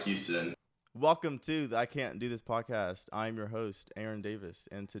Houston. Welcome to the I Can't Do This podcast. I'm your host, Aaron Davis,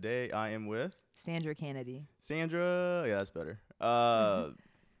 and today I am with Sandra Cannady. Sandra. Yeah, that's better.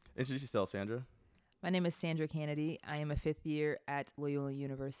 Introduce yourself, Sandra. My name is Sandra Cannady. I am a fifth year at Loyola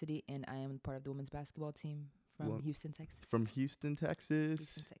University, and I am part of the women's basketball team from Houston, Texas. From Houston, Texas.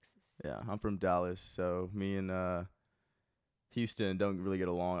 Houston, Texas. Yeah, I'm from Dallas, so me and Houston don't really get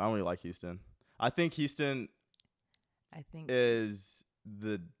along. I don't really like Houston. I think Houston is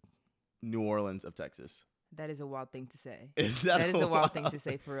the New Orleans of Texas. That is a wild thing to say. That is a wild thing to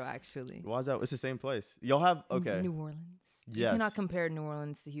say for real, actually. Why is that? It's the same place. Y'all have, okay. New Orleans. Yes. You cannot compare New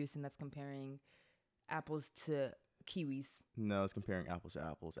Orleans to Houston. That's comparing apples to kiwis. No, it's comparing apples to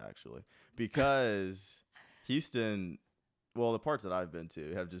apples, actually. Because Houston, well, the parts that I've been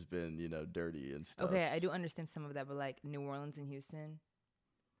to have just been, dirty and stuff. Okay, I do understand some of that, but like New Orleans and Houston.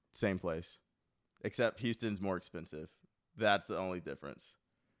 Same place. Except Houston's more expensive. That's the only difference.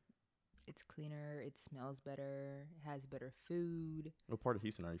 It's cleaner. It smells better. It has better food. What part of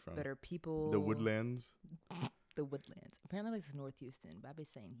Houston are you from? Better people. The Woodlands? The Woodlands. Apparently, it's North Houston, but I've been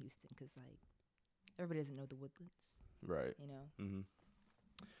saying Houston because, like, everybody doesn't know the Woodlands. Right.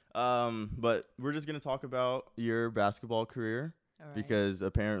 Mm-hmm. But we're just going to talk about your basketball career. All right. Because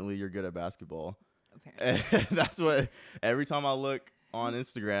apparently you're good at basketball. Apparently. And that's what, every time I look on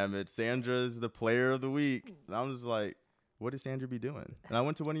Instagram, it's Sandra's the player of the week. And I'm just like, what did Sandra be doing? And I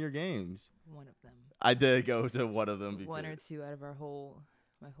went to one of your games. One of them. I did go to one of them. One or two out of my whole.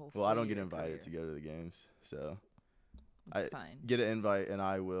 Well, I don't get invited to go to the games, so it's fine. Get an invite and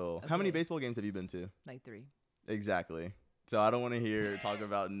I will. Okay. How many baseball games have you been to? Like 3. Exactly. So I don't want to talk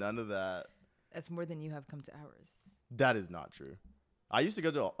about none of that. That's more than you have come to ours. That is not true. I used to go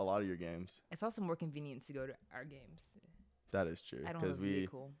to a lot of your games. It's also more convenient to go to our games. That is true. I don't have a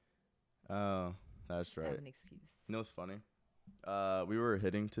vehicle. Oh, that's right. I have an excuse. You know what's funny? We were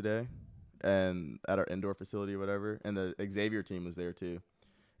hitting today, and at our indoor facility or whatever, and the Xavier team was there too,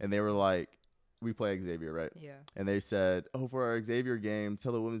 and they were like, "We play Xavier, right?" Yeah. And they said, "Oh, for our Xavier game,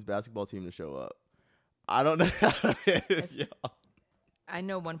 tell the women's basketball team to show up." I don't know. I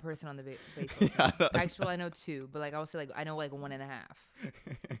know one person on the baseball team. Actually, I know 2, but like I would say, like I know like 1.5.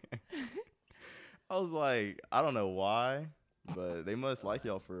 I was like, I don't know why, but they must like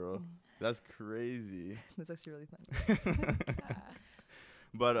y'all for real. That's crazy. That's actually really funny.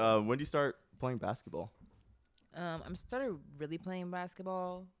 But when did you start playing basketball? I started really playing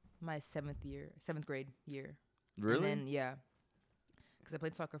basketball my 7th grade year. Really? And then, yeah, because I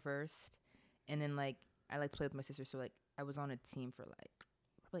played soccer first, and then like I like to play with my sister, so like I was on a team for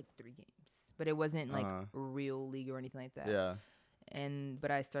probably 3 games, but it wasn't like a real league or anything like that. Yeah.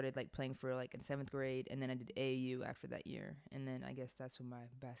 But I started like playing for like in 7th grade, and then I did AAU after that year, and then I guess that's when my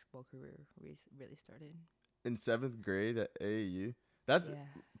basketball career really started. In 7th grade at AAU?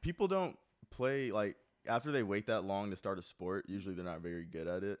 People don't play like after they wait that long to start a sport. Usually they're not very good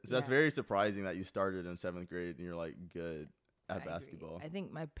at it. So that's very surprising that you started in 7th grade and you're like good at basketball. I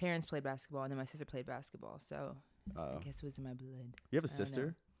think my parents played basketball and then my sister played basketball, so I guess it was in my blood. You have a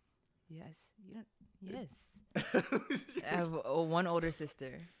sister? Yes. You don't. Yes. I have one older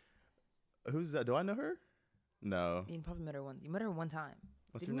sister. Who's that? Do I know her? No. You probably met her one. You met her one time.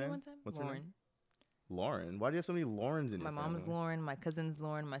 What's Did her you name? Meet her one time? What's Lauren. her name? Lauren. Why do you have so many Laurens in your family? My mom's Lauren. My cousin's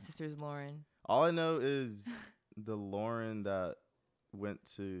Lauren. My sister's Lauren. All I know is the Lauren that went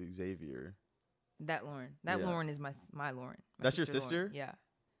to Xavier. That Lauren. Lauren is my Lauren. That's your sister? Lauren. Yeah.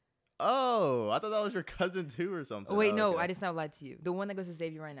 Oh, I thought that was your cousin too or something. Oh, wait, no, I just now lied to you. The one that goes to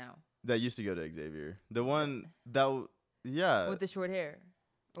Xavier right now. That used to go to Xavier. The one that, yeah. With the short hair.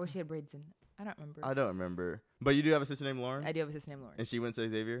 Or she had braids in. I don't remember. But you do have a sister named Lauren? I do have a sister named Lauren. And she went to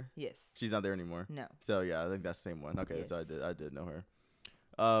Xavier? Yes. She's not there anymore? No. So, yeah, I think that's the same one. Okay, yes. So I did know her.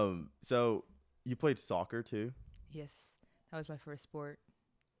 So you played soccer too? Yes. That was my first sport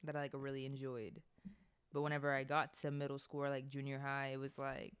that I really enjoyed. But whenever I got to middle school or like junior high, it was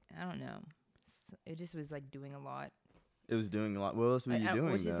like, I don't know. It just was like doing a lot. It was doing a lot. What else were you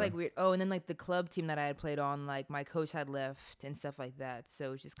doing? Which is like weird. Oh, and then like the club team that I had played on, like my coach had left and stuff like that.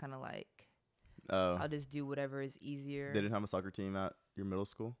 So it's just kind of like, I'll just do whatever is easier. They didn't have a soccer team at your middle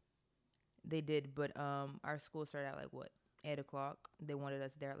school? They did, but our school started at 8 o'clock. They wanted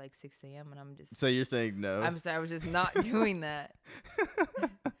us there at 6 a.m. and I'm just. So you're saying no? I'm sorry, I was just not doing that.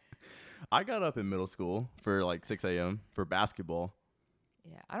 I got up in middle school for 6 a.m. for basketball.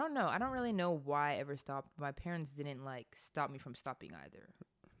 Yeah, I don't know. I don't really know why I ever stopped. My parents didn't stop me from stopping either.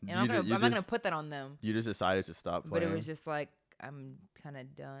 And I'm not gonna put that on them. You just decided to stop playing. But it was just I'm kind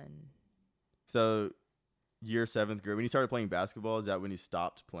of done. So, year 7th grade, when you started playing basketball, is that when you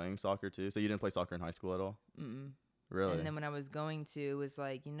stopped playing soccer too? So you didn't play soccer in high school at all? Mm-mm. Really? And then when I was going to, it was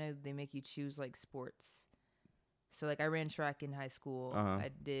like, they make you choose like sports. So like I ran track in high school. I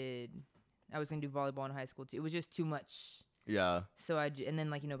was going to do volleyball in high school too. It was just too much. Yeah. So and then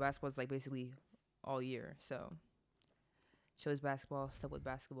like, basketball is like basically all year. So chose basketball, stuck with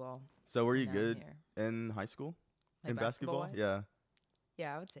basketball. So were you good in high school? Like in basketball? Yeah.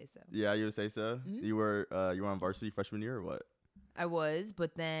 Yeah, I would say so. Yeah, you would say so? Mm-hmm. You were on varsity freshman year or what? I was,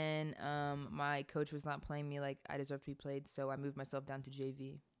 but then my coach was not playing me like I deserved to be played, so I moved myself down to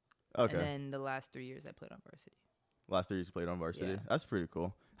JV. Okay. And then the last 3 years I played on varsity. Last 3 years you played on varsity? Yeah. That's pretty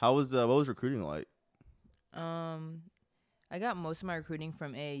cool. How was what was recruiting like? I got most of my recruiting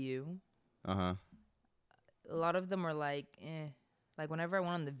from AAU. Uh-huh. A lot of them were like, Like whenever I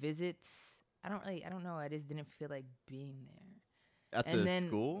went on the visits, I don't know, I just didn't feel like being there. At the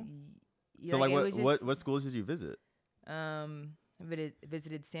school? Yeah, so like what schools did you visit?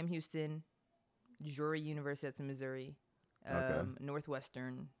 Visited Sam Houston, Drury University, that's in Missouri,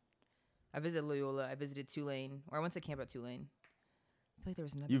 Northwestern. I visited Loyola. I visited Tulane, or I went to camp at Tulane. I feel like there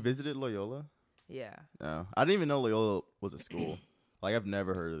was nothing. You visited Loyola? Yeah. No, I didn't even know Loyola was a school. Like I've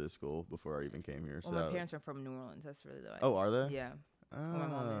never heard of this school before I even came here. Well, my parents are from New Orleans. That's really the. Oh, are they? Yeah. Oh. My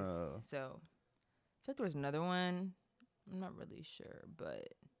mom is. So, I feel like there was another one. I'm not really sure, but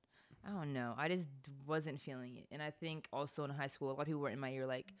I don't know. I just wasn't feeling it. And I think also in high school, a lot of people were in my ear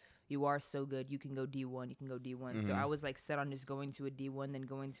like, you are so good. You can go D1. You can go D1. Mm-hmm. So I was like set on just going to a D1, then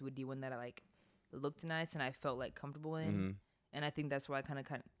going to a D1 that I like looked nice and I felt like comfortable in. Mm-hmm. And I think that's why I kind of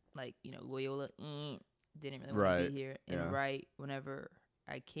like, Loyola didn't really want to be here. And right whenever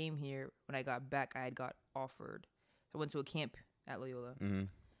I came here, when I got back, I had got offered. I went to a camp at Loyola. Mm-hmm.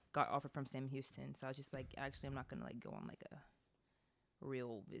 Got offered from Sam Houston. So I was just like, actually, I'm not going to like go on like a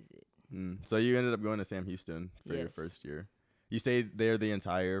real visit. So you ended up going to Sam Houston for your first year. You stayed there the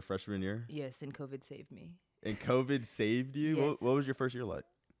entire freshman year? Yes, and COVID saved me. And COVID saved you? Yes. What was your first year like?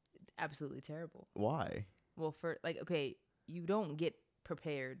 Absolutely terrible. Why? Well, you don't get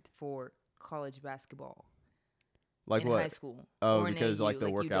prepared for college basketball. Like in what? High school. Oh, because like the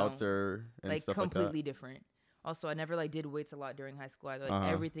workouts are and stuff completely like that? different. Also, I never like did weights a lot during high school.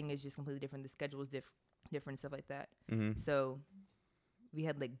 Everything is just completely different. The schedule is different, stuff like that. Mm-hmm. So we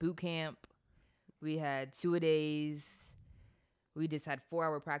had like boot camp. We had 2-a-days. We just had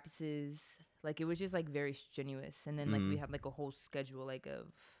 4-hour practices. Like it was just like very strenuous. And then like we had like a whole schedule like of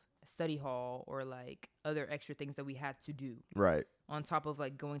a study hall or like other extra things that we had to do. Right. On top of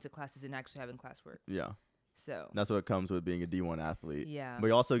like going to classes and actually having classwork. Yeah. So that's what comes with being a D1 athlete. Yeah. But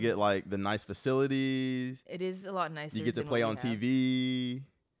you also get like the nice facilities. It is a lot nicer. You get to play on TV.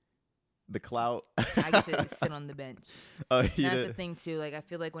 The clout. I get to sit on the bench. Oh, that's the thing too. Like I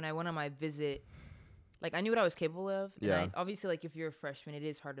feel like when I went on my visit, like I knew what I was capable of. And obviously, like if you're a freshman, it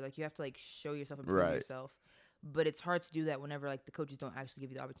is harder. Like you have to like show yourself and prove yourself. But it's hard to do that whenever like the coaches don't actually give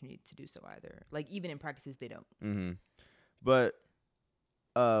you the opportunity to do so either. Like even in practices, they don't. Mm-hmm. But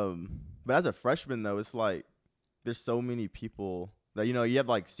as a freshman though, it's like there's so many people that you have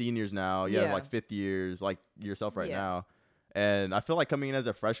like seniors now. You have like fifth years, like yourself right now. And I feel like coming in as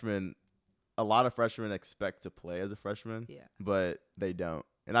a freshman, a lot of freshmen expect to play as a freshman, but they don't.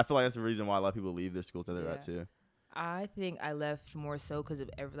 And I feel like that's the reason why a lot of people leave their schools that they're at too. I think I left more so because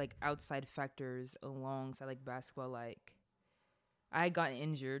of like outside factors alongside like basketball. Like I got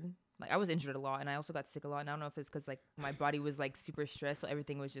injured. Like I was injured a lot, and I also got sick a lot. And I don't know if it's because like my body was like super stressed, so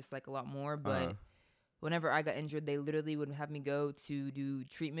everything was just like a lot more. But whenever I got injured, they literally would have me go to do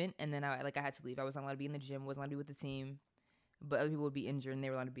treatment, and then I had to leave. I wasn't allowed to be in the gym, wasn't allowed to be with the team, but other people would be injured, and they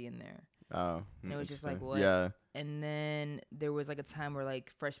were allowed to be in there. Oh, and it was just like what? Yeah. And then there was like a time where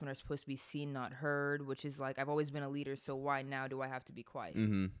like freshmen are supposed to be seen, not heard, which is like I've always been a leader, so why now do I have to be quiet?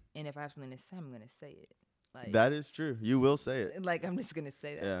 Mm-hmm. And if I have something to say, I'm gonna say it. Like that is true. You will say it. Like I'm just gonna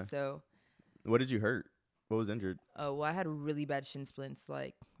say that. Yeah. So, what did you hurt? What was injured? Oh, well, I had really bad shin splints.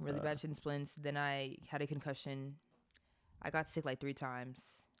 Like really bad shin splints. Then I had a concussion. I got sick like 3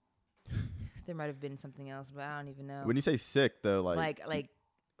 times. There might have been something else, but I don't even know. When you say sick though, like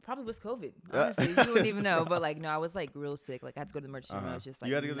probably was COVID. Honestly, you wouldn't even know. But like, no, I was like real sick. Like I had to go to the emergency room. I was just like,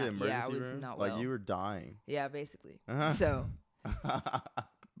 you had to go to the emergency room. Yeah, I was not well. Like you were dying. Yeah, basically. So,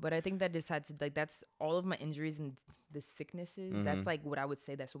 but I think that just had to like that's all of my injuries and the sicknesses. Mm-hmm. That's like what I would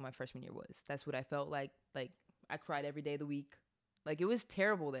say. That's what my freshman year was. That's what I felt like. Like I cried every day of the week. Like it was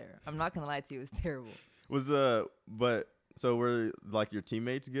terrible there. I'm not gonna lie to you. It was terrible. So were like your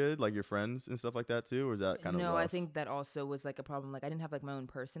teammates good, like your friends and stuff like that too, or was that kind of rough? No, I think that also was like a problem. Like I didn't have like my own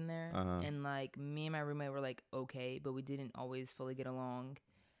person there, and like me and my roommate were like okay, but we didn't always fully get along.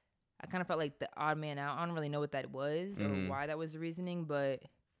 I kind of felt like the odd man out. I don't really know what that was or why that was the reasoning, but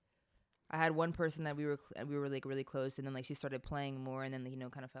I had one person that we were like really close, and then like she started playing more, and then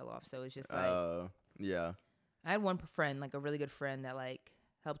kind of fell off. So it's just like, yeah. I had one friend, like a really good friend that like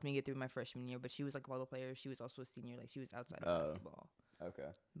helped me get through my freshman year, but she was like a volleyball player. She was also a senior, like she was outside of basketball. Okay.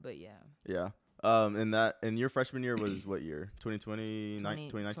 But yeah. Yeah. And your freshman year was what year? 2020,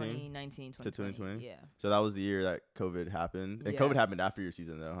 2019? 2019, to 2020. Yeah. So that was the year that COVID happened. And COVID happened after your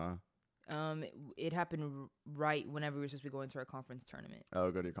season, though, huh? It happened right whenever we were supposed to be going to our conference tournament.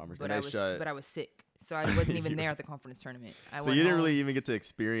 Oh, go to your conference. But I was sick, so I wasn't even there at the conference tournament. So you didn't really even get to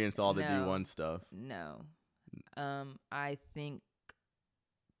experience all the D1 stuff. No. I think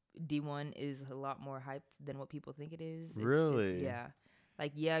D1 is a lot more hyped than what people think it is. It's really? Just, yeah.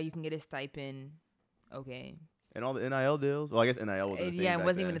 Like, yeah, you can get a stipend. Okay. And all the NIL deals? Well, I guess NIL wasn't a thing it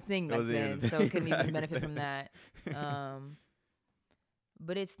wasn't then. even a thing back then, so it couldn't even benefit from that.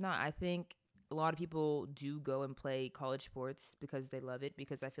 But it's not. I think a lot of people do go and play college sports because they love it.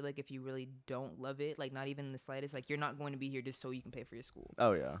 Because I feel like if you really don't love it, like not even the slightest, like you're not going to be here just so you can pay for your school.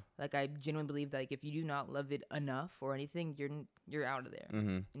 Oh yeah. Like I genuinely believe that like if you do not love it enough or anything, you're out of there,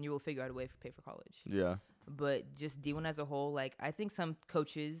 and you will figure out a way to pay for college. Yeah. But just D1 as a whole, like I think some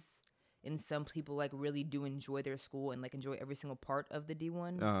coaches and some people like really do enjoy their school and like enjoy every single part of the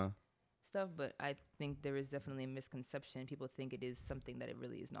D1 stuff. But I think there is definitely a misconception. People think it is something that it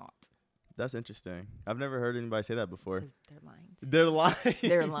really is not. That's interesting. I've never heard anybody say that before. They're lying. They're lying.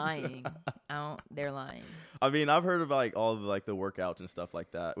 They're lying. They're lying. I mean, I've heard of like all the like the workouts and stuff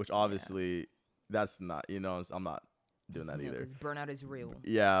like that, which obviously that's not, I'm not doing that either. Burnout is real.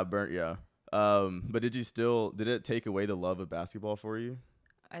 Yeah, Yeah. But did it take away the love of basketball for you?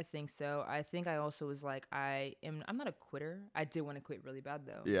 I think so. I think I also was like, I'm not a quitter. I did want to quit really bad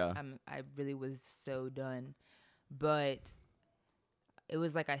though. Yeah. I really was so done. But it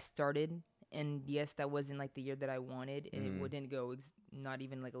was like I started, and yes, that wasn't like the year that I wanted, and it didn't go not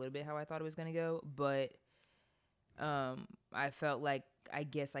even like a little bit how I thought it was going to go. But I felt like I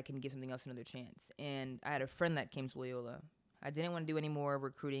guess I can give something else another chance. And I had a friend that came to Loyola. I didn't want to do any more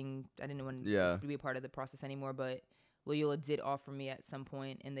recruiting. I didn't want to be a part of the process anymore, but Loyola did offer me at some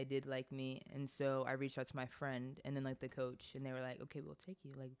point, and they did like me. And so I reached out to my friend and then like the coach, and they were like, okay, we'll take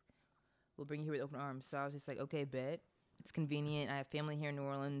you. Like, we'll bring you here with open arms. So I was just like, okay, bet. It's convenient. I have family here in New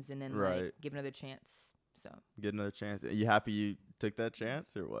Orleans, and then like give another chance. So get another chance. Are you happy you took that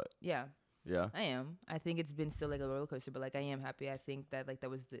chance or what? Yeah. Yeah. I am. I think it's been still like a roller coaster, but like I am happy. I think that like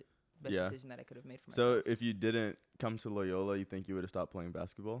that was the best decision that I could have made for myself. So if you didn't come to Loyola, you think you would have stopped playing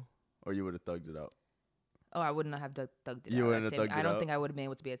basketball, or you would have thugged it out? Oh, I would not have thugged it out. You wouldn't have thugged it out? I don't think I would have been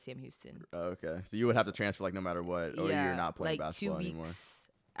able to be at Sam Houston. Oh, okay. So you would have to transfer like no matter what, or you're not playing basketball anymore. 2 weeks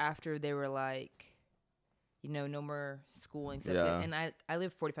after they were like, no more schooling. So and I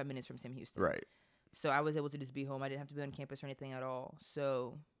live 45 minutes from Sam Houston. Right. So I was able to just be home. I didn't have to be on campus or anything at all.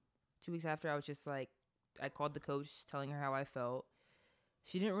 So 2 weeks after, I was just like, I called the coach telling her how I felt.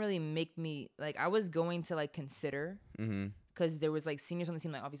 She didn't really make me, like, I was going to, like, consider. Because there was, like, seniors on the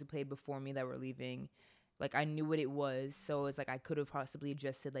team that obviously played before me that were leaving. Like, I knew what it was. So it's like I could have possibly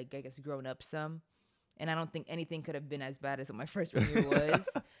adjusted, like, I guess grown up some. And I don't think anything could have been as bad as what my freshman year was.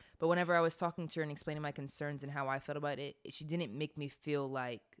 But whenever I was talking to her and explaining my concerns and how I felt about it, she didn't make me feel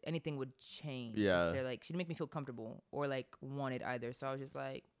like anything would change. Yeah. Like, she didn't make me feel comfortable or, like, wanted either. So I was just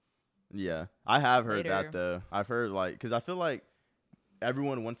like. Yeah. I have heard that, though. I've heard, like, because I feel like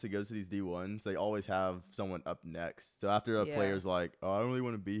everyone wants to go to these D1s. They always have someone up next. So after a player's like, oh, I don't really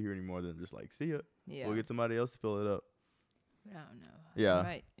want to be here anymore, then just like, see ya. Yeah. We'll get somebody else to fill it up. I don't know. Yeah.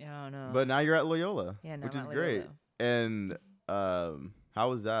 I don't know. But now you're at Loyola, which is great. And how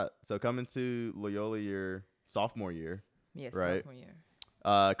was that? So coming to Loyola your sophomore year. Yes, right? Sophomore year.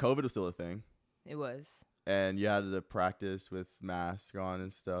 COVID was still a thing. It was. And you had to practice with masks on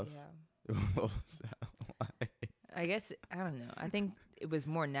and stuff. Yeah. What was that like? I guess, I don't know. I think it was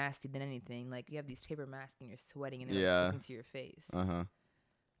more nasty than anything. Like, you have these paper masks and you're sweating and they're sticking to your face.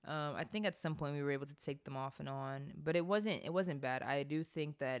 I think at some point we were able to take them off and on, but it wasn't bad. I do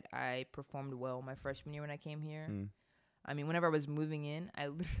think that I performed well my freshman year when I came here. I mean, whenever I was moving in,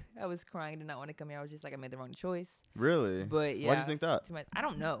 I was crying. I did not want to come here. I was just like, I made the wrong choice. Really? But yeah. Why'd you think that? I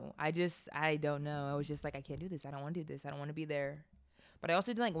don't know. I don't know. I was just like, I can't do this. I don't want to do this. I don't want to be there. But I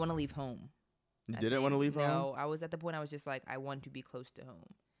also didn't want to leave home. You didn't want to leave home? No, I was at the point I was just like, I want to be close to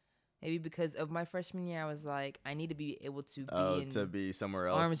home. Maybe because of my freshman year, I was like, I need to be able to be somewhere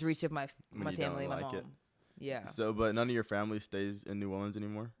else, arm's reach of my family, my mom. Yeah. So, but none of your family stays in New Orleans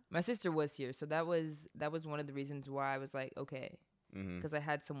anymore? My sister was here, so that was one of the reasons why I was like, okay, because I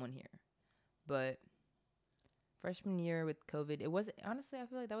had someone here. But freshman year with COVID, it wasn't. Honestly, I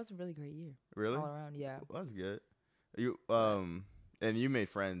feel like that was a really great year. Really? All around, yeah. Well, that's good. You And you made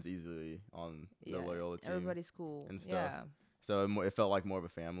friends easily on the Loyola team. Everybody's cool and stuff. Yeah. So it felt like more of a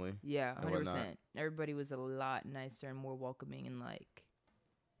family. Yeah, 100%. Everybody was a lot nicer and more welcoming and like,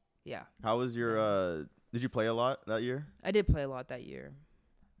 yeah. How was your? Did you play a lot that year? I did play a lot that year.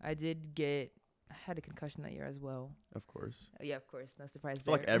 I had a concussion that year as well. Of course. Yeah, of course. No surprise. I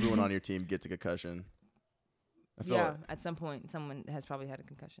feel like everyone on your team gets a concussion. At some point, someone has probably had a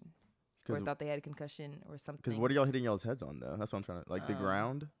concussion. Or thought they had a concussion or something. Because what are y'all hitting y'all's heads on, though? That's what I'm trying to... Like, the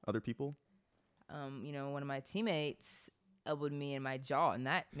ground? Other people? One of my teammates elbowed me in my jaw, and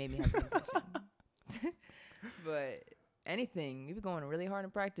that made me have a concussion. But anything. You be going really hard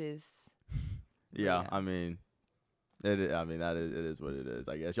in practice. Yeah, I mean... It is what it is,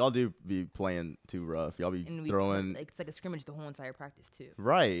 I guess. Y'all do be playing too rough. Y'all be throwing... it's like a scrimmage the whole entire practice, too.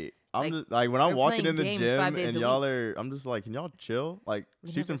 Right. I'm just like, when I'm walking in the gym and y'all are... I'm just like, can y'all chill? Like,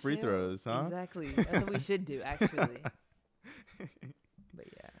 shoot some free throws, huh? Exactly. That's what we should do, actually. But,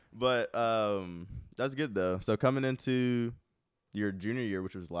 yeah. But that's good, though. So, coming into your junior year,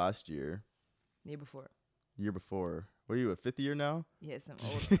 which was last year... Year before. What are you, a fifth year now? Yes, I'm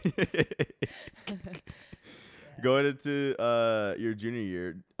old. Going into your junior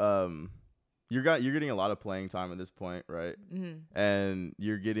year, you're getting a lot of playing time at this point, right? Mm-hmm. And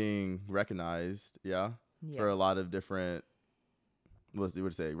you're getting recognized, for a lot of different, what would you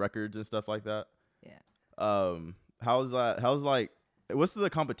say, records and stuff like that. Yeah. How's what's the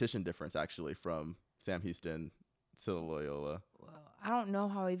competition difference actually from Sam Houston to Loyola? Well, I don't know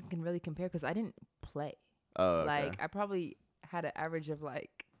how I even can really compare because I didn't play. Oh, okay. Like I probably had an average of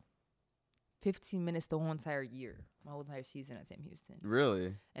like 15 minutes the whole entire year, my whole entire season at Sam Houston.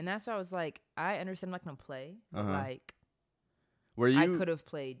 Really? And that's why I was like, I understand I'm not going to play, but like, I could have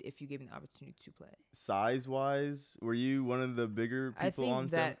played if you gave me the opportunity to play. Size-wise, were you one of the bigger people on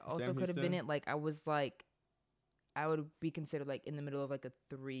Sam Houston? I think that also could have been it. Like, I was like, I would be considered like in the middle of like a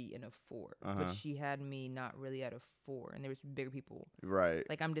 3 and a 4. But she had me not really at a 4, and there was bigger people. Right.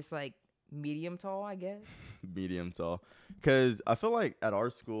 Like, I'm just like medium tall, I guess. Medium tall. Because I feel like at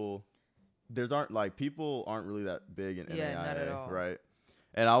our school... people aren't really that big in NAIA, not at all. Right?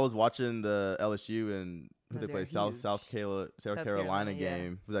 And I was watching the LSU and who they play, South Carolina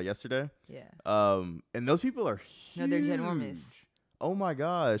game. Was that yesterday? Yeah. And those people are huge. No, they're ginormous. Oh my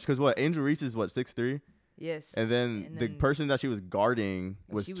gosh! Because Angel Reese is 6'3". Yes. And then the person that she was guarding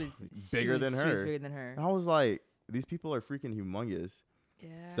was bigger than her. She was bigger than her. And I was like, these people are freaking humongous.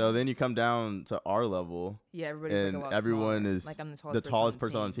 Yeah. So then you come down to our level. Yeah, everybody's and like a lot everyone smaller. is like I'm the tallest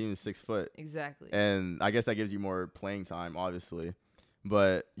person on the team is 6 foot. Exactly. And I guess that gives you more playing time, obviously.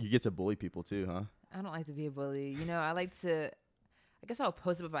 But you get to bully people too, huh? I don't like to be a bully. I guess I'll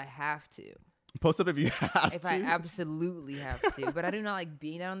post up if I have to. Post up if you have to? If I absolutely have to. But I do not like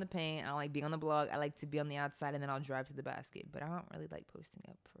being down in the paint. I don't like being on the block. I like to be on the outside, and then I'll drive to the basket. But I don't really like posting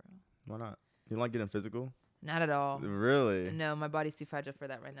up for real. Why not? You don't like getting physical? Not at all. Really? No, my body's too fragile for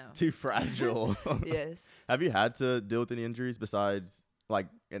that right now. Too fragile? Yes. Have you had to deal with any injuries besides, like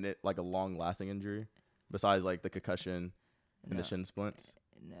a long-lasting injury? Besides, like, the concussion and the shin splints?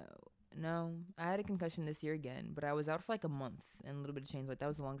 No. I had a concussion this year again, but I was out for, like, a month and a little bit of change. Like, that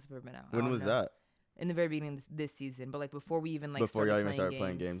was the longest I've ever been out. When was that? In the very beginning of this season. But, like, before we even, like, before y'all even started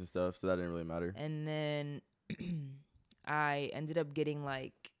playing games and stuff, so that didn't really matter. And then I ended up getting,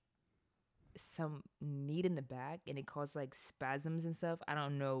 like, some knee in the back, and it caused like spasms and stuff. I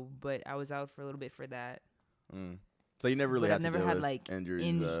don't know, but I was out for a little bit for that. So you never really had to deal with like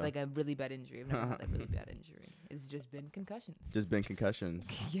injuries, like a really bad injury. I've never had like really bad injury. It's just been concussions. Just been concussions.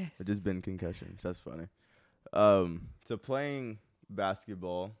 Yes. It's just been concussions. That's funny. So playing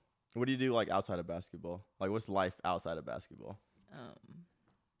basketball, what do you do like outside of basketball? Like what's life outside of basketball?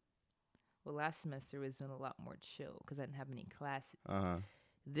 Well, last semester was a lot more chill because I didn't have any classes.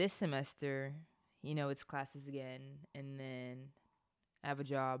 This semester, it's classes again, and then I have a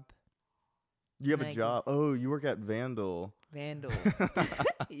job. You have a job? Oh, you work at Vandal.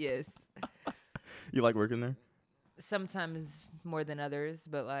 Yes. You like working there? Sometimes more than others,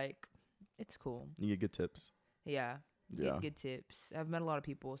 but like, it's cool. You get good tips. Yeah. Get good tips. I've met a lot of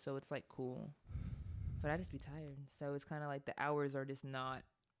people, so it's like cool. But I just be tired, so it's kind of like the hours are just not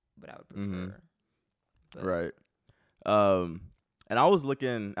what I would prefer. Right. And I was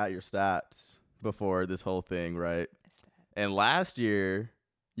looking at your stats before this whole thing, right? And last year,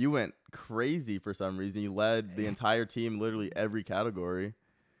 you went crazy for some reason. You led the entire team, literally every category.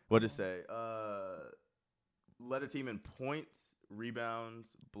 What did it say? Led the team in points, rebounds,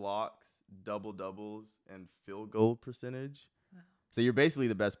 blocks, double-doubles, and field goal percentage. Wow. So you're basically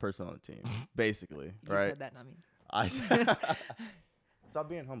the best person on the team, basically, right? You said that, not me. Stop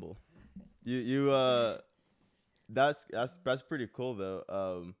being humble. You That's pretty cool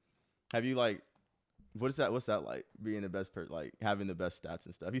though. Have you like, what's that like being the best like having the best stats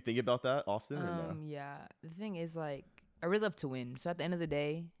and stuff? You think about that often or no? Yeah. The thing is, like, I really love to win. So at the end of the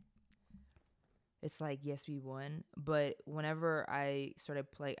day, it's like, yes, we won. But whenever I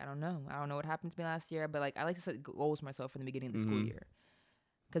started playing, I don't know what happened to me last year. But like, I like to set goals for myself from the beginning of the school year.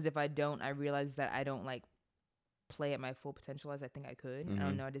 Because if I don't, I realize that I don't like play at my full potential as I think I could. I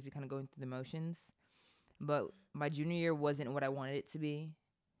don't know. I just be kind of going through the motions. But my junior year wasn't what I wanted it to be.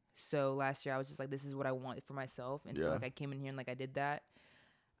 So last year I was just like, this is what I wanted for myself. And so like I came in here and like I did that.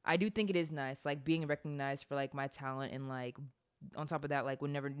 I do think it is nice, like being recognized for like my talent, and like on top of that, like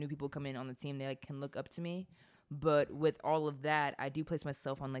whenever new people come in on the team, they like can look up to me. But with all of that, I do place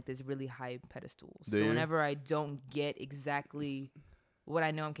myself on like this really high pedestal. So whenever I don't get exactly what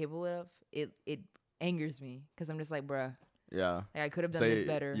I know I'm capable of, it angers me because I'm just like, bruh. Yeah. Like I could have done this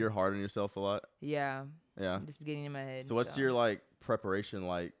better. You're hard on yourself a lot. Yeah. Yeah. I'm just getting in my head. So what's your like preparation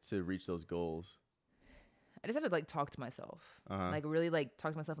like to reach those goals? I just have to like talk to myself, like really like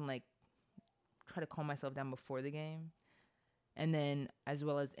talk to myself and like try to calm myself down before the game, and then as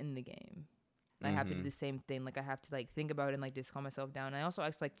well as in the game, I have to do the same thing. Like I have to like think about it and like just calm myself down. I also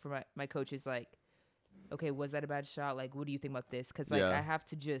ask like for my coaches like, okay, was that a bad shot? Like, what do you think about this? Because like I have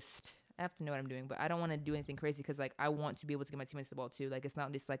to know what I'm doing, but I don't want to do anything crazy because like I want to be able to get my teammates the ball too. Like it's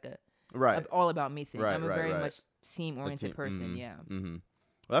not just like a all about me thing. I'm a very much team oriented person. Yeah. Well,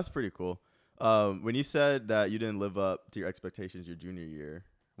 that's pretty cool. When you said that you didn't live up to your expectations your junior year,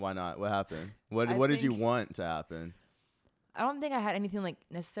 why not? What happened? What did you want to happen? I don't think I had anything like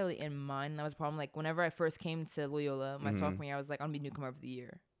necessarily in mind. That was a problem. Like whenever I first came to Loyola, my sophomore year, I was like, I'm gonna be newcomer of the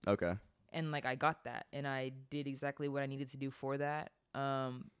year. Okay. And like I got that, and I did exactly what I needed to do for that.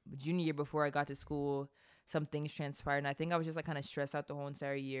 Junior year before I got to school, some things transpired, and I think I was just like kind of stressed out the whole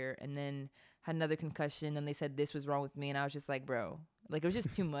entire year, and then had another concussion, and they said this was wrong with me, and I was just like, bro, like it was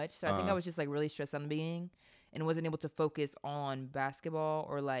just too much. So I think I was just like really stressed on the beginning and wasn't able to focus on basketball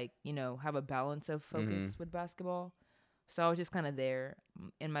or like, you know, have a balance of focus with basketball. So I was just kind of there,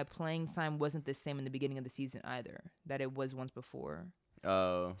 and my playing time wasn't the same in the beginning of the season either that it was once before.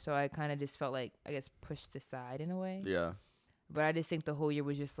 Oh. So I kind of just felt like, I guess, pushed aside in a way. Yeah. But I just think the whole year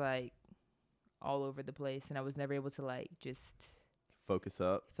was just like all over the place, and I was never able to like just focus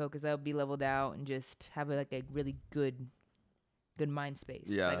up, be leveled out, and just have like a really good mind space.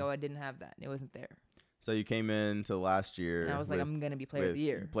 Yeah. Like, I didn't have that. It wasn't there. So you came into last year. And I was like, I'm going to be player of the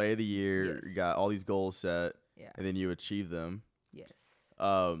year. Player of the year. Yes. You got all these goals set. Yeah. And then you achieve them. Yes.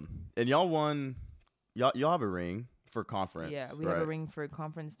 And y'all won. Y'all have a ring for conference. Yeah, we have a ring for a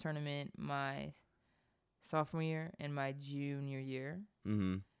conference tournament my sophomore year and my junior year.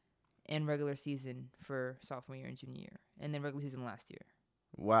 And regular season for sophomore year and junior year. And then regular season last year.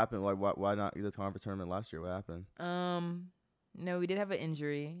 What happened? Like, why not the conference tournament last year? What happened? No, we did have an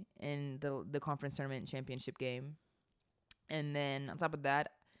injury in the conference tournament championship game. And then on top of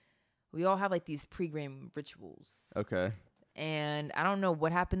that, we all have like these pre-game rituals. Okay. And I don't know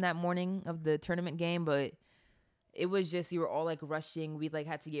what happened that morning of the tournament game, but it was just, we were all like rushing. We like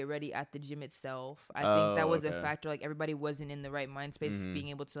had to get ready at the gym itself. I think that was a factor. Like everybody wasn't in the right mind space being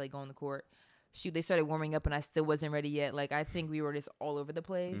able to like go on the court. Shoot, they started warming up and I still wasn't ready yet. Like I think we were just all over the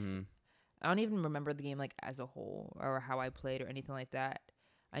place. I don't even remember the game like as a whole or how I played or anything like that.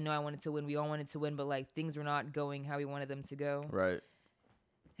 I know I wanted to win. We all wanted to win, but like things were not going how we wanted them to go. Right.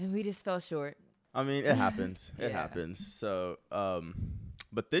 And we just fell short. I mean, it happens. It happens. So,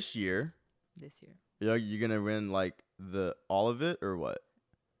 but this year, you're gonna win like all of it or what?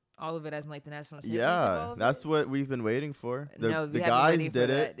 All of it as in like the national championship. Yeah, that's what we've been waiting for. No, the guys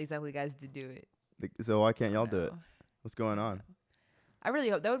did it. Exactly, the guys did do it. So why can't y'all do it? What's going on? I really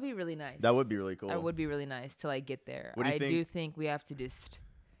hope that would be really nice. That would be really cool. That would be really nice to like get there. I do think we have to just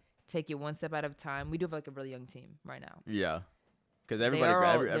take it one step at a time. We do have like a really young team right now. Yeah, because everybody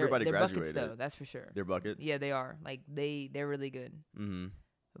they're graduated. Buckets, though, that's for sure. They're buckets. Yeah, they are. Like they're really good.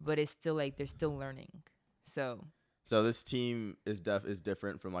 But it's still like they're still learning. So this team is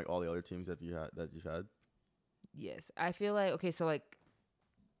different from like all the other teams that you've had. Yes, I feel like so like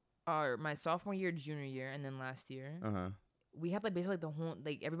my sophomore year, junior year, and then last year. We had like basically the whole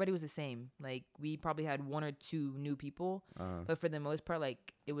like everybody was the same. Like we probably had one or two new people, but for the most part,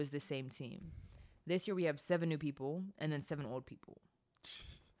 like it was the same team. This year we have 7 new people and then 7 old people.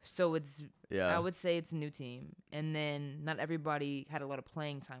 So it's I would say it's a new team. And then not everybody had a lot of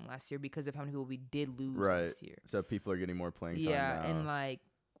playing time last year because of how many people we did lose this year. So people are getting more playing time now. Yeah, and like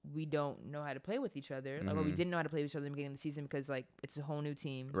we don't know how to play with each other. Like, or we didn't know how to play with each other in the beginning of the season because like it's a whole new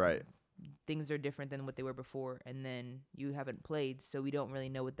team. Right. Things are different than what they were before, and then you haven't played, so we don't really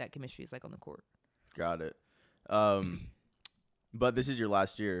know what that chemistry is like on the court. Got it. But this is your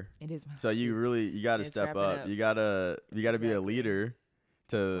last year. It is my so you got to step up. You gotta be a leader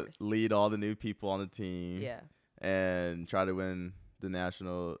to lead all the new people on the team. Yeah. And try to win the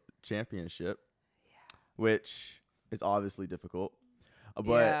national championship, which is obviously difficult.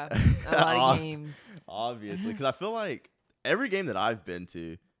 But a lot of games. Obviously, because I feel like every game that I've been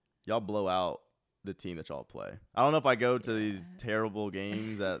to, y'all blow out the team that y'all play. I don't know if I go to these terrible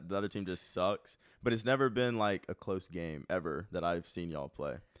games that the other team just sucks, but it's never been like a close game ever that I've seen y'all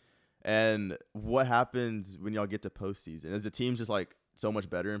play. And what happens when y'all get to postseason? Is the team just like so much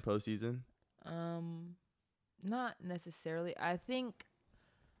better in postseason? Not necessarily. I think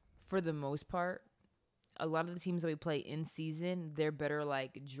for the most part, a lot of the teams that we play in season, they're better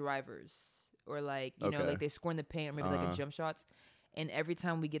like drivers or like, you know, like they score in the paint or maybe like a jump shots. And every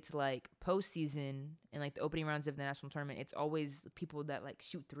time we get to like postseason and like the opening rounds of the national tournament, it's always people that like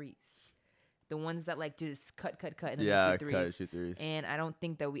shoot threes. The ones that like just cut and then they shoot threes. And I don't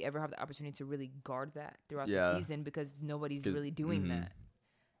think that we ever have the opportunity to really guard that throughout the season because nobody's really doing that.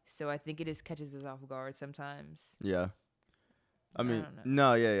 So I think it just catches us off guard sometimes. Yeah. I mean,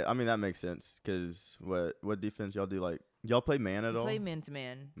 I mean, that makes sense because what defense y'all do? Like, y'all play man at all? Play man to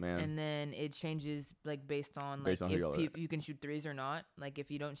man. And then it changes, like, based on if you can shoot threes or not. Like, if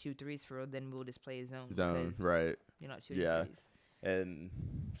you don't shoot threes for real, then we'll just play zone. Right. You're not shooting threes. And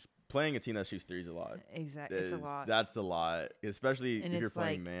playing a team that shoots threes a lot. Exactly. It's a lot. That's a lot, especially if you're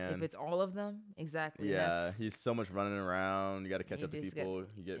playing man. If it's all of them, exactly. Yeah, he's so much running around. You got to catch up to people.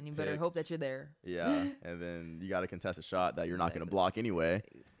 And you better hope that you're there. Yeah, and then you got to contest a shot that you're not going to block anyway.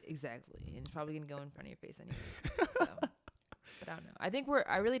 Exactly, and it's probably going to go in front of your face anyway. So. But I don't know.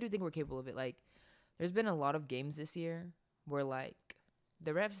 I really do think we're capable of it. Like, there's been a lot of games this year where, like,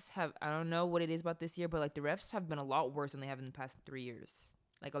 the refs have, I don't know what it is about this year, but, like, the refs have been a lot worse than they have in the past 3 years.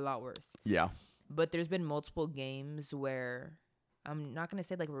 Like, a lot worse. Yeah. But there's been multiple games where I'm not going to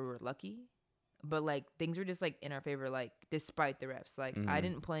say, like, we were lucky, but, like, things were just, like, in our favor, like, despite the refs. Like, I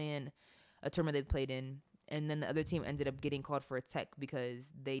didn't play in a tournament they played in, and then the other team ended up getting called for a tech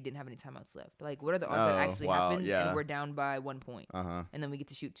because they didn't have any timeouts left. Like, what are the odds that actually happens? Yeah. And we're down by 1 point. And then we get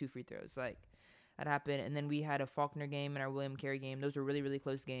to shoot 2 free throws. Like, that happened. And then we had a Faulkner game and our William Carey game. Those were really, really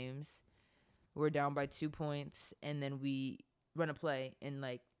close games. We're down by 2 points, and then we run a play, and,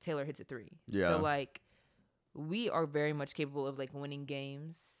 like, Taylor hits a 3. Yeah. So, like, we are very much capable of, like, winning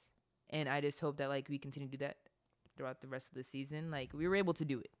games, and I just hope that, like, we continue to do that throughout the rest of the season. Like, we were able to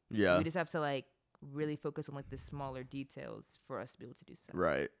do it. Yeah. We just have to, like, really focus on, like, the smaller details for us to be able to do so.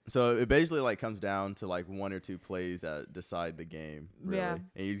 Right. So it basically, like, comes down to, like, 1 or 2 plays that decide the game, really. Yeah.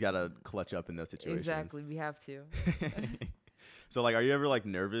 And you got to clutch up in those situations. Exactly. We have to. So, like, are you ever, like,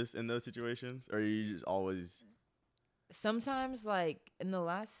 nervous in those situations? Or are you just always... Sometimes, like, in the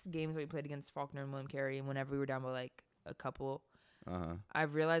last games we played against Faulkner and William Carey, and whenever we were down by, like, a couple,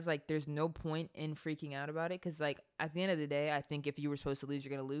 I've realized, like, there's no point in freaking out about it because, like, at the end of the day, I think if you were supposed to lose,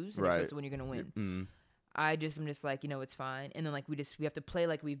 you're going to lose. And if you're supposed to win, you're going to win. I'm just like, you know, it's fine. And then, like, we have to play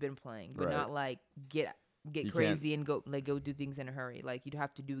like we've been playing, but not, like, get crazy and go do things in a hurry. Like, you'd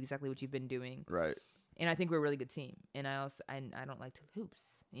have to do exactly what you've been doing. Right. And I think we're a really good team. And I don't like to hoops.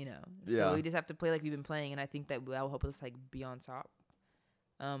 You know, so we just have to play like we've been playing, and I think that will help us like be on top.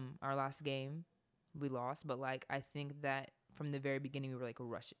 Our last game, we lost, but like I think that from the very beginning we were like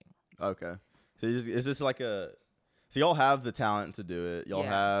rushing. Okay, so is this like so y'all have the talent to do it, y'all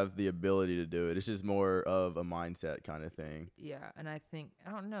have the ability to do it. It's just more of a mindset kind of thing. Yeah, and I think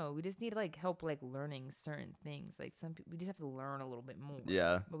I don't know. We just need like help like learning certain things. Like some people, we just have to learn a little bit more.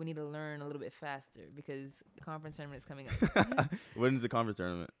 Yeah, but we need to learn a little bit faster because the conference tournament is coming up. When's the conference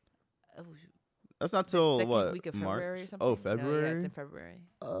tournament? Oh, that's not till what? Week of February March or something. Oh, February. No, yeah, it's in February.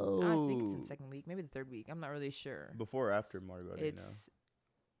 Oh, I think it's in the second week, maybe the third week. I'm not really sure. Before or after Mardi Gras? It's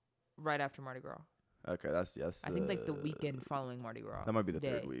right after Mardi Gras. Okay, that's I think like the weekend following Mardi Gras. That might be the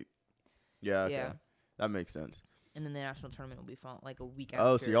third week. Yeah, okay. Yeah. That makes sense. And then the national tournament will be like a week after.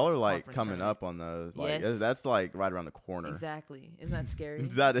 Oh, so y'all are like coming up on those. Like that's like right around the corner. Exactly. Isn't that scary?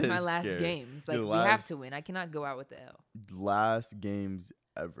 That is my last scary. Games. Like we have to win. I cannot go out with the L. Last games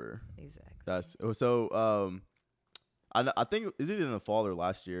ever. Exactly. That's so. I think it was either in the fall or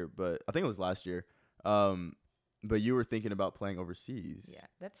last year, but I think it was last year. But you were thinking about playing overseas. Yeah,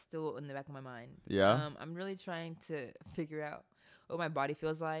 that's still in the back of my mind. Yeah. I'm really trying to figure out what my body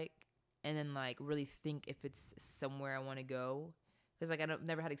feels like, and then like really think if it's somewhere I want to go, because like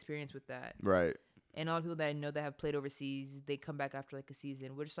never had experience with that. Right. And all the people that I know that have played overseas, they come back after like a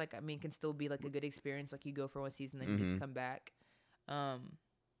season, which like I mean can still be like a good experience. Like you go for one season, then you just come back.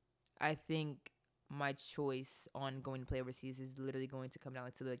 I think my choice on going to play overseas is literally going to come down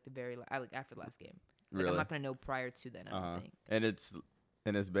like to like the very like after the last game. Like I'm not gonna know prior to then. I don't think.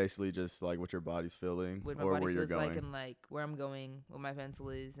 And it's basically just like what your body's feeling or where you're going, like, and like where I'm going, what my pencil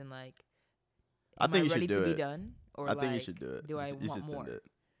is, and like. I think you ready should do to it. be done, or I think you should do it. Do I want more? Send it.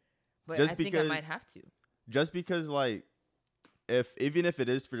 But I think I might have to. Just because, like, even if it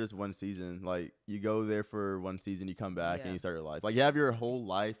is for just one season, like you go there for one season, you come back and you start your life. Like you have your whole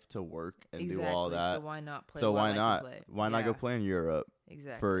life to work and do all that. So why not play? So why not? Why not go play in Europe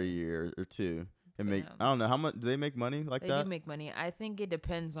for a year or two and make? I don't know how much do they make money like that. They do make money. I think it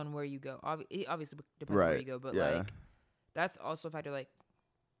depends on where you go. It obviously depends on where you go, but like that's also a factor. Like,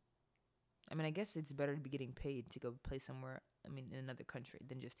 I mean, I guess it's better to be getting paid to go play somewhere. I mean, in another country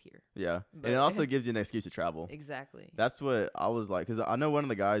than just here. Yeah, but and it also gives you an excuse to travel. Exactly. That's what I was like, because I know one of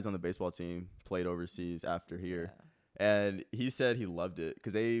the guys on the baseball team played overseas after here, and he said he loved it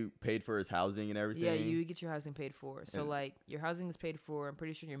because they paid for his housing and everything. Yeah, you get your housing paid for. So like your housing is paid for. I'm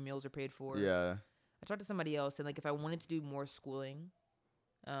pretty sure your meals are paid for. Yeah. I talked to somebody else, and like if I wanted to do more schooling,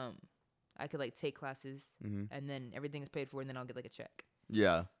 I could like take classes, and then everything is paid for, and then I'll get like a check.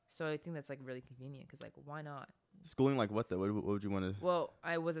 Yeah. So I think that's like really convenient because like why not? Schooling like what though? What would you want to? Well,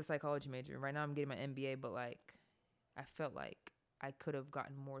 I was a psychology major. Right now I'm getting my MBA, but like I felt like I could have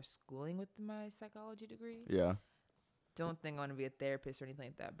gotten more schooling with my psychology degree. Yeah. Don't think I want to be a therapist or anything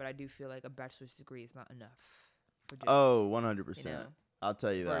like that, but I do feel like a bachelor's degree is not enough. For just, 100%. I'll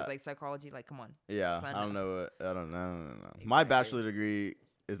tell you that. Like psychology, like come on. Yeah, I don't know. Exactly. My bachelor degree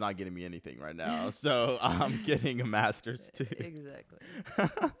is not getting me anything right now, so I'm getting a master's too. Exactly.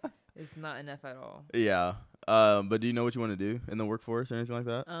 It's not enough at all. Yeah. But do you know what you want to do in the workforce or anything like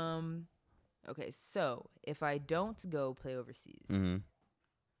that? Okay, so if I don't go play overseas,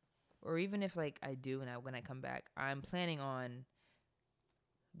 or even if like I do and when I come back, I'm planning on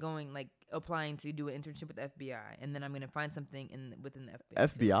going like applying to do an internship with the FBI, and then I'm gonna find something within the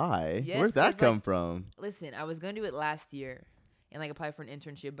FBI. FBI? Yes, where'd that come from? Listen, I was gonna do it last year and like apply for an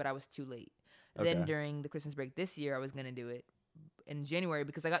internship, but I was too late. Okay. Then during the Christmas break this year, I was gonna do it in January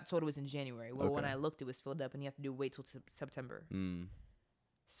because I got told it was in January. Well, when I looked, it was filled up, and you have to wait till September.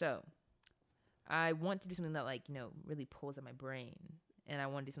 So, I want to do something that like really pulls at my brain, and I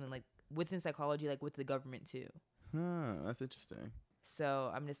want to do something like within psychology, like with the government too. That's interesting.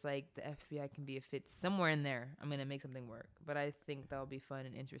 So I'm just like the FBI can be a fit somewhere in there. I'm gonna make something work, but I think that'll be fun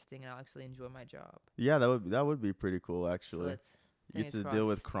and interesting, and I'll actually enjoy my job. Yeah, that would be pretty cool actually. So you get to deal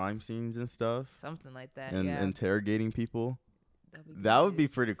with crime scenes and stuff. Something like that. And interrogating people. That would be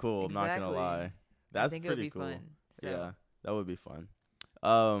pretty cool. Exactly. I'm not gonna lie. That's pretty cool. Fun, so. Yeah, that would be fun.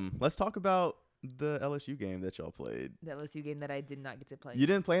 Let's talk about the LSU game that y'all played. The LSU game that I did not get to play. You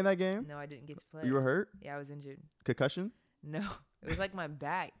didn't play in that game? No, I didn't get to play. You were hurt? Yeah, I was injured. Concussion? No, it was like my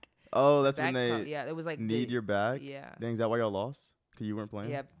back. Oh, that's when they it was like need your back? Yeah. Dang, is that why y'all lost? Because you weren't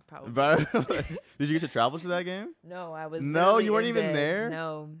playing? Yeah, probably. Did you get to travel to that game? No, I was No, you weren't even there?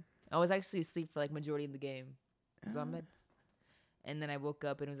 No. I was actually asleep for like majority of the game. I was on meds. And then I woke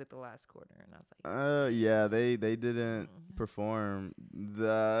up and it was like the last quarter, and I was like, yeah, they didn't perform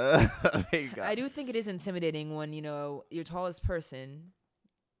I do think it is intimidating when your tallest person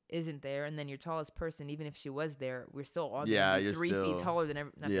isn't there, and then your tallest person, even if she was there, we're still all you're 3 feet taller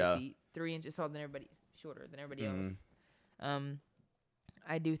than 3 feet, 3 inches taller than everybody, shorter than everybody else.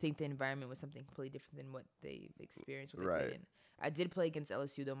 I do think the environment was something completely different than what they've experienced. What they played in. I did play against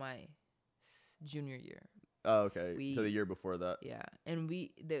LSU though my junior year. Oh, okay. So the year before that. Yeah, and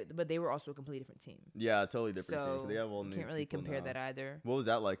but they were also a completely different team. Yeah, totally different team. They have all new. Can't really compare that either. What was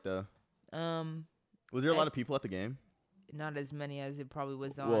that like though? Was there a lot of people at the game? Not as many as it probably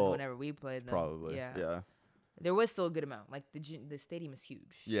was on whenever we played them. Probably. Yeah. There was still a good amount. Like the stadium is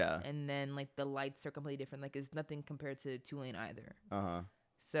huge. Yeah. And then like the lights are completely different. Like it's nothing compared to Tulane either.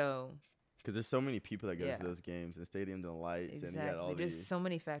 So. Because there's so many people that go to those games, and the stadium, the lights, and you got all There's so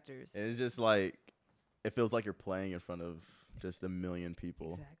many factors. And it's just like. It feels like you're playing in front of just a million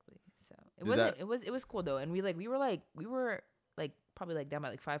people. Exactly. So it was cool though, and we were probably like down by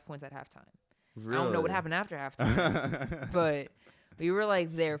like 5 points at halftime. Really? I don't know what happened after halftime, but we were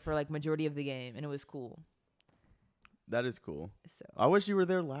like there for like majority of the game, and it was cool. That is cool. So I wish you were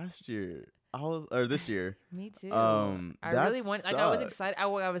there last year. Or this year. Me too. I really want. Like I was excited. I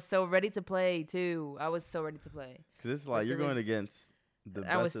was so ready to play too. I was so ready to play. Because it's like you're going against. The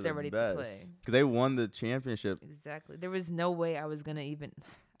I was so ready to play because they won the championship. Exactly. There was no way I was gonna even.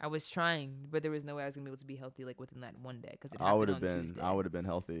 I was trying, but there was no way I was gonna be able to be healthy like within that one day. Because I would have been. Tuesday. I would have been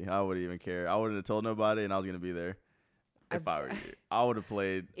healthy. I wouldn't even care. I wouldn't have told nobody, and I was gonna be there. If I were you, I would have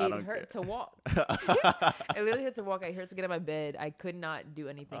played. It hurt to walk. I literally had to walk. I hurt to get out of my bed. I could not do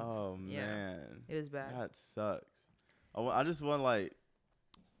anything. Oh man, it was bad. That sucks. I just want like.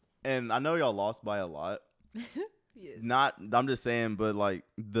 and I know y'all lost by a lot. Yes. I'm just saying, but like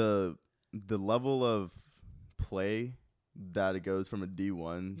the level of play that it goes from a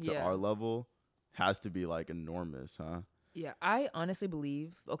D1 to our level has to be like enormous, huh? Yeah, I honestly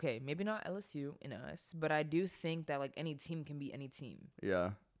believe, okay, maybe not LSU and us, but I do think that like any team can beat any team. Yeah.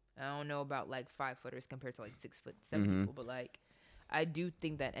 I don't know about like 5-footers compared to like 6'7" people, but like I do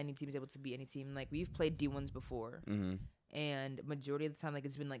think that any team is able to beat any team. Like we've played D1s before, and majority of the time like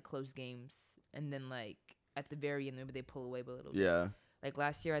it's been like close games, and then like at the very end maybe they pull away a little bit. Yeah. Like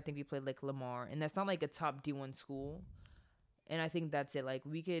last year I think we played like Lamar, and that's not like a top D1 school. And I think that's it. Like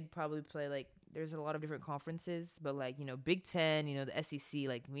we could probably play like there's a lot of different conferences, but like, you know, Big Ten, you know, the SEC,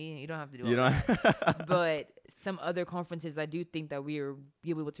 like you don't have to do all that. But some other conferences, I do think that we'll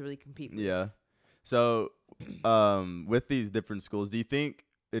be able to really compete with. Yeah. So with these different schools, do you think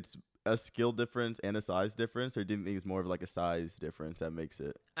it's a skill difference and a size difference, or do you think it's more of like a size difference that makes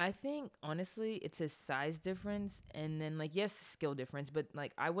it? I think honestly it's a size difference, and then like yes, skill difference, but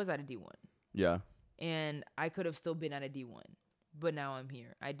like I was at a D1. Yeah. And I could have still been at a D1, but now I'm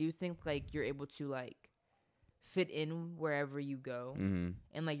here. I do think like you're able to like fit in wherever you go,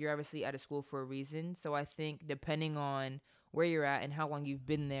 and like you're obviously at a school for a reason. So I think depending on where you're at and how long you've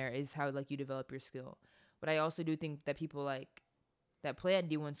been there is how like you develop your skill. But I also do think that people like that play at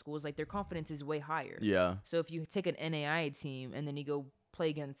D1 schools, like their confidence is way higher. Yeah. So if you take an NAIA team and then you go play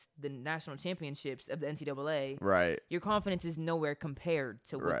against the national championships of the NCAA, right, your confidence is nowhere compared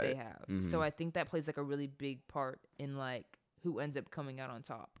to what they have. So I think that plays like a really big part in like who ends up coming out on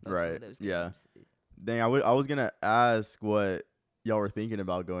top of some of those games. Yeah. Dang, I was gonna ask what y'all were thinking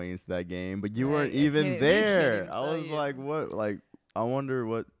about going into that game, but you weren't even there. I was like, what? Like, I wonder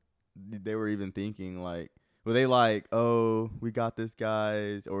what they were even thinking. Like, were they like, oh, we got this,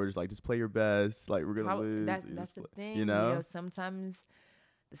 guys, or just play your best, like we're gonna lose? That's the thing. You know, sometimes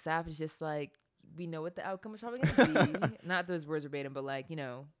the staff is just like, we know what the outcome is probably gonna be. Not those words verbatim, but like, you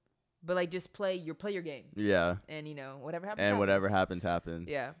know, but like just play your game. Yeah. And you know, whatever happens. And happens. whatever happens.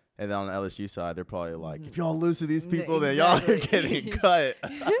 Yeah. And then on the LSU side, they're probably like, if y'all lose to these people, then y'all are getting cut.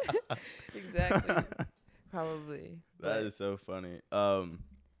 Exactly. Probably. That is so funny.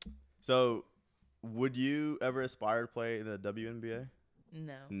 So would you ever aspire to play in the WNBA?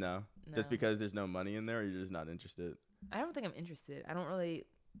 No. Just because there's no money in there, or you're just not interested? I don't think I'm interested. I don't really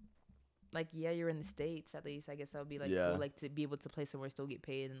like. Yeah, you're in the States at least. I guess that would be like cool, like to be able to play somewhere, still get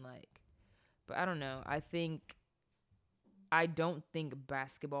paid, and like. But I don't know. I don't think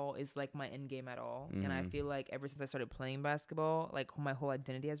basketball is like my end game at all, and I feel like ever since I started playing basketball, like my whole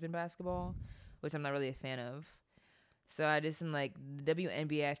identity has been basketball, which I'm not really a fan of. So I just am like the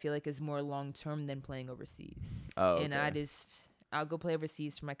WNBA. I feel like is more long term than playing overseas. Oh, okay. And I'll go play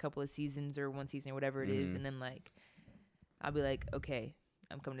overseas for my couple of seasons or one season or whatever it is, and then like I'll be like, okay,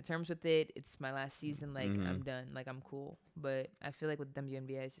 I'm coming to terms with it. It's my last season. Like I'm done. Like I'm cool. But I feel like with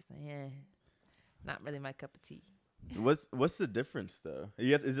WNBA, it's just like, not really my cup of tea. What's the difference though?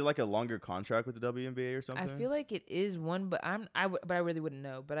 Is it like a longer contract with the WNBA or something? I feel like it is one, but I really wouldn't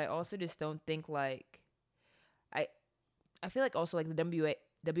know. But I also just don't think like I feel like also like the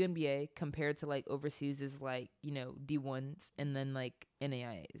WNBA compared to like overseas is like, you know, D1s and then like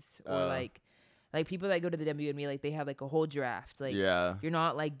NAIAs or like people that go to the WNBA, like they have like a whole draft. Like you're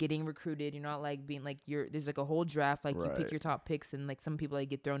not like getting recruited. You're not like being like there's like a whole draft. Like you pick your top picks, and like some people like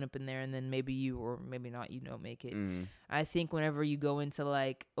get thrown up in there, and then maybe you or maybe not, you don't make it. I think whenever you go into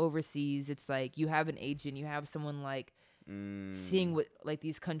like overseas, it's like you have an agent, you have someone like seeing what like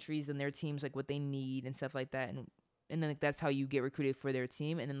these countries and their teams like what they need and stuff like that, and then like that's how you get recruited for their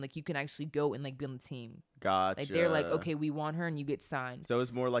team, and then like you can actually go and like be on the team. Gotcha. Like they're like, okay, we want her, and you get signed. So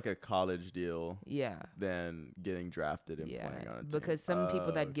it's more like a college deal. Yeah. Than getting drafted and playing on a team. Because some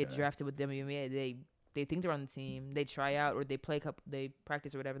people that get drafted with WNBA, they think they're on the team, they try out or they they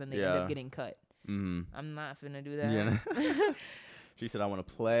practice or whatever, then they end up getting cut. I'm not finna do that. Yeah. She said, I want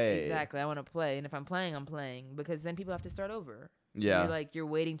to play. Exactly, I want to play, and if I'm playing, I'm playing, because then people have to start over. Yeah. You're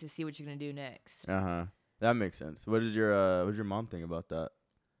waiting to see what you're gonna do next. That makes sense. What did your mom think about that?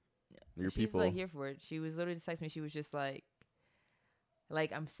 Your people. She's like here for it. She was literally just texting me. She was just like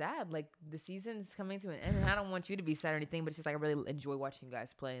I'm sad. Like the season's coming to an end, and I don't want you to be sad or anything. But it's just like I really enjoy watching you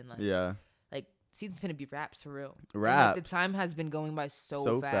guys play, and like season's gonna be wraps for real. Wraps. Like, the time has been going by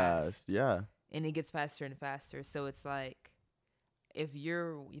so fast. Yeah. And it gets faster and faster. So it's like if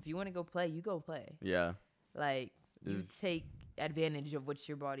you want to go play, you go play. Yeah. Like you take advantage of what's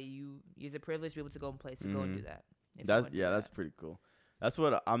your body. You use a privilege to be able to go and play, so go and do that. That's pretty cool. That's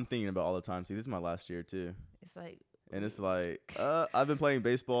what I'm thinking about all the time. See, this is my last year too. It's like, and it's like, I've been playing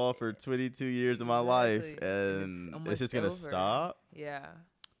baseball for 22 years of my life, and it's just gonna stop. Yeah.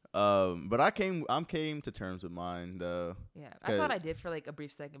 But I came to terms with mine though. Yeah, I thought I did for like a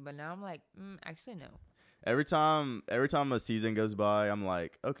brief second, but now I'm like, actually no. Every time a season goes by, I'm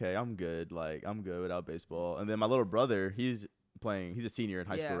like, okay, I'm good. Like I'm good without baseball. And then my little brother, he's a senior in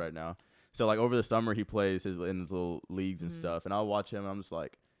high school right now. So like over the summer, he plays in his little leagues and stuff. And I'll watch him, and I'm just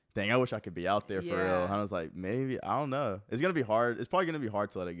like, dang, I wish I could be out there for real. And I was like, maybe, I don't know. It's gonna be hard. It's probably gonna be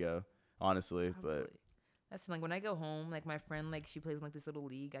hard to let it go, honestly. Probably. But that's like when I go home, like my friend, like she plays in like this little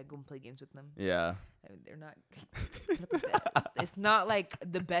league. I go and play games with them. Yeah. I mean, they're not the best. It's not like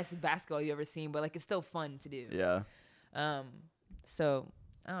the best basketball you ever seen, but like it's still fun to do. Yeah. So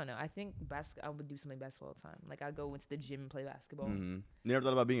I don't know. I think I would do something basketball all the time. Like I go into the gym and play basketball. Mm-hmm. You ever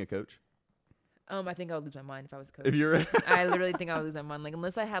thought about being a coach? I think I would lose my mind if I was a coach. If you're, I literally think I would lose my mind. Like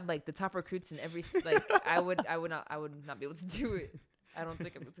unless I had like the top recruits in every like, I would not be able to do it. I don't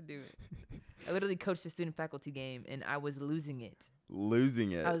think I'm able to do it. I literally coached a student faculty game and I was losing it. I was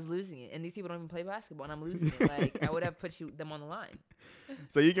losing it, and these people don't even play basketball, and I'm losing it. Like I would have put them on the line.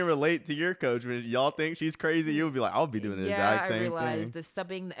 So you can relate to your coach when y'all think she's crazy. You would be like, I'll be doing the exact same thing. Yeah, I realize the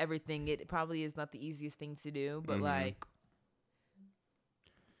subbing, everything. It probably is not the easiest thing to do, but like.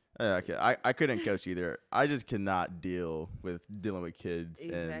 Yeah, okay. I couldn't coach either. I just cannot dealing with kids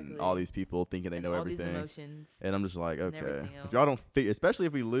and all these people thinking they know everything. All these emotions. And I'm just like, okay. If y'all don't figure, especially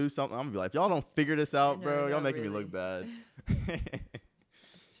if we lose something, I'm gonna be like, if y'all don't figure this out, bro, y'all making me look bad. That's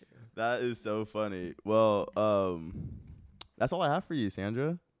true. That is so funny. Well, that's all I have for you,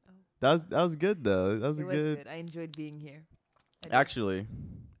 Sandra. Oh. That was good though. That was good. I enjoyed being here. Actually,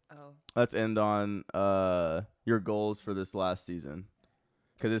 let's end on your goals for this last season.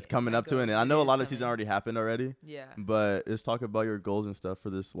 Because it's coming up to it. And I know a lot of season already happened already. Yeah. But let's talk about your goals and stuff for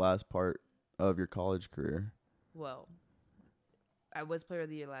this last part of your college career. Well, I was player of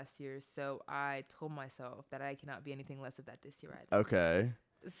the year last year, so I told myself that I cannot be anything less of that this year either. Okay.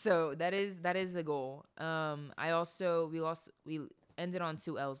 So that is a goal. We ended on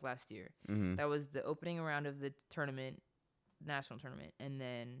 2 L's last year. Mm-hmm. That was the opening round of the tournament, national tournament, and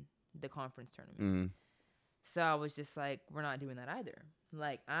then the conference tournament. Mm-hmm. So I was just like, we're not doing that either.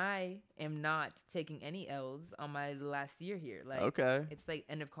 Like, I am not taking any L's on my last year here. Like, okay. It's like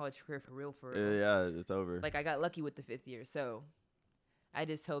end of college career for real. Yeah, it's over. Like, I got lucky with the 5th year. So I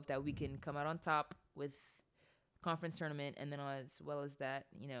just hope that we can come out on top with conference tournament, and then as well as that,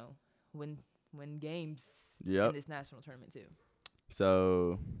 win games in this national tournament too.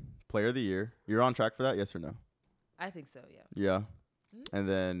 So, player of the year. You're on track for that, yes or no? I think so, yeah. Yeah. Mm-hmm. And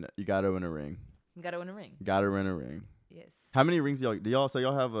then you got to win a ring. Got to win a ring. Yes. How many rings do y'all? So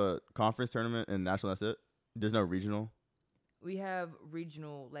y'all have a conference tournament and national. That's it. There's no regional. We have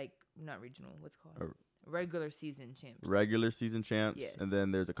regional, like not regional. What's it called? Regular season champs. Regular season champs. Yes. And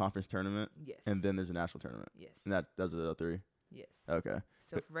then there's a conference tournament. Yes. And then there's a national tournament. Yes. And those are the 3. Yes. Okay.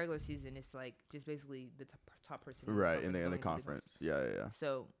 So for regular season, it's like just basically the top person. Right in the conference. Yeah.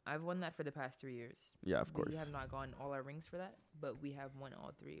 So I've won that for the past 3 years. Yeah, of course. We have not gotten all our rings for that, but we have won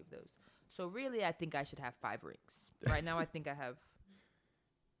all 3 of those. So really, I think I should have 5 rings. Right now, I think I have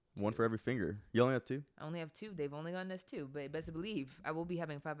 2. 1 for every finger. You only have 2? I only have 2. They've only gotten us 2, but best believe I will be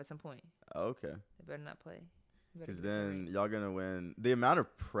having 5 at some point. Okay. They better not play. Because then y'all gonna win. The amount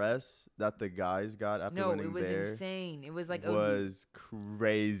of press that the guys got after winning there. No, it was insane. It was like was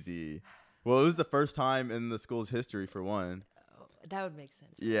crazy. Well, it was the first time in the school's history for one. That would make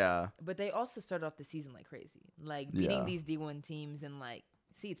sense. Right? Yeah. But they also started off the season like crazy. Like beating these D1 teams and like,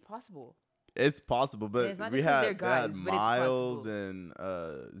 see, it's possible. It's possible, but we had Miles and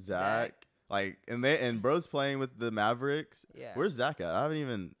Zach. Like, and bro's playing with the Mavericks. Yeah. Where's Zach at? I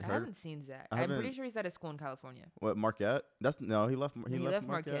haven't seen Zach. I'm pretty sure he's at a school in California. What, Marquette? He left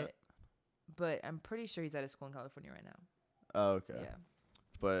Marquette. But I'm pretty sure he's at a school in California right now. Oh, okay. Yeah.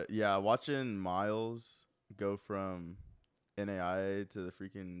 But yeah, watching Miles go from NAIA to the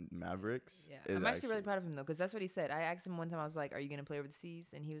freaking Mavericks. Yeah, I'm actually really proud of him though, because that's what he said. I asked him one time, I was like, "Are you gonna play overseas?"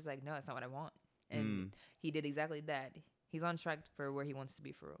 And he was like, "No, that's not what I want." And he did exactly that. He's on track for where he wants to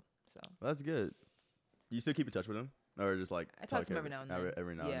be for real. So that's good. You still keep in touch with him, or just like I talk to him every now and then.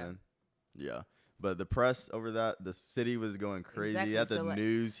 Every now and then. Yeah. But the press over that, the city was going crazy. Exactly. You had the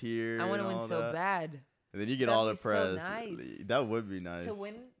news here. I want to win so bad. And then you get all the press. So nice. That would be nice.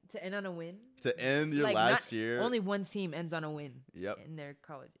 To end on a win. To end your last year. Only one team ends on a win. Yep. In their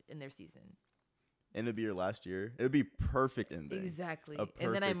season. And it'd be your last year. It would be perfect ending. Exactly.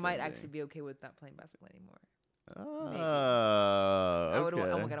 And then I might actually be okay with not playing basketball anymore. Oh, okay.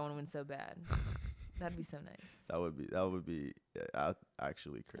 Oh my god, I want to win so bad. That'd be so nice. That would be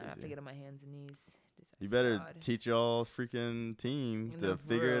actually crazy. I have to get on my hands and knees. You better teach y'all freaking team to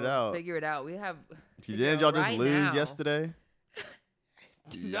figure it out. Figure it out. We have. Didn't y'all just lose yesterday?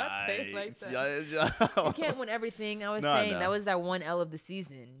 Do not say it like that. Yeah. You can't win everything. I was saying that was our one L of the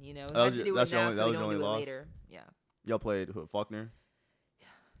season. You know, we had to do it now, so we don't do it later. Yeah. Y'all played Faulkner?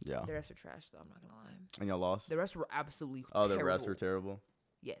 Yeah. The rest were trash, though. I'm not gonna lie. And y'all lost? The rest were absolutely terrible. Oh, the refs were terrible?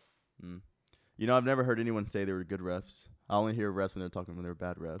 Yes. You know, I've never heard anyone say they were good refs. I only hear refs when they're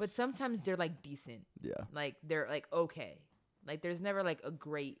bad refs. But sometimes they're like decent. Yeah. Like they're like okay. Like there's never like a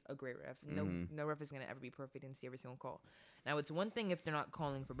great ref. No ref is gonna ever be perfect and see every single call. Now it's one thing if they're not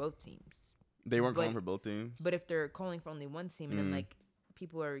calling for both teams. They weren't calling for both teams. But if they're calling for only one team and then like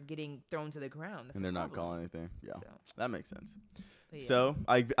people are getting thrown to the ground, that's and they're not calling anything. Yeah, that makes sense. Yeah. So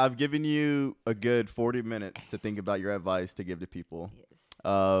I've given you a good 40 minutes to think about your advice to give to people. Yes.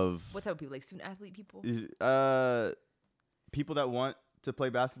 Of what type of people? Like student athlete people? People that want to play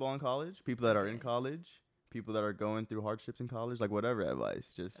basketball in college, people that are in college, people that are going through hardships in college, like whatever advice.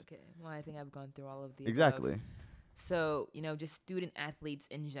 Just okay. Well, I think I've gone through all of these. Exactly. So, you know, just student athletes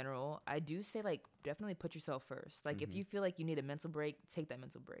in general, I do say, like, definitely put yourself first. Like, if you feel like you need a mental break, take that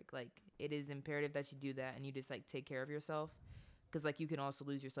mental break. Like, it is imperative that you do that and you just, like, take care of yourself. Because, like, you can also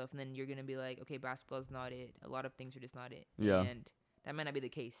lose yourself and then you're going to be like, okay, basketball is not it. A lot of things are just not it. Yeah. And that might not be the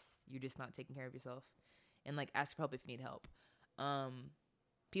case. You're just not taking care of yourself. And, like, ask for help if you need help.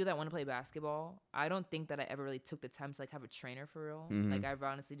 People that want to play basketball, I don't think that I ever really took the time to, like, have a trainer for real. Like, I've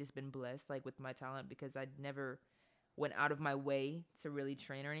honestly just been blessed, like, with my talent because I never went out of my way to really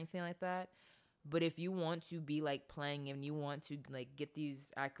train or anything like that. But if you want to be like playing and you want to like get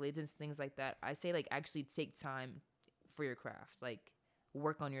these accolades and things like that, I say like actually take time for your craft, like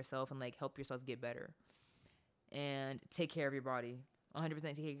work on yourself and like help yourself get better and take care of your body. 100%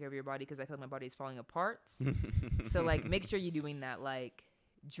 take care of your body because I feel like my body is falling apart. So like make sure you're doing that, like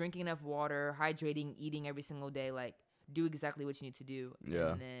drinking enough water, hydrating, eating every single day, like do exactly what you need to do.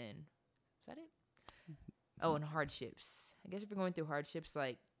 Yeah. And then is that it? Oh, and hardships. I guess if you're going through hardships,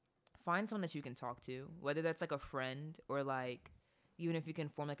 like, find someone that you can talk to, whether that's, like, a friend or, like, even if you can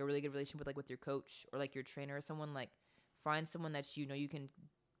form, like, a really good relationship with, like, with your coach or, like, your trainer or someone, like, find someone that you know you can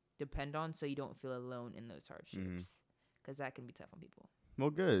depend on so you don't feel alone in those hardships because that can be tough on people.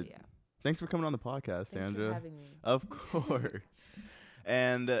 Well, good. Yeah. Thanks for coming on the podcast, Sandra. Thanks for having me. Of course.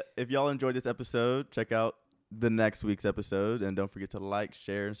 And if y'all enjoyed this episode, check out the next week's episode. And don't forget to like,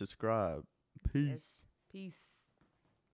 share, and subscribe. Peace. Yes. Peace.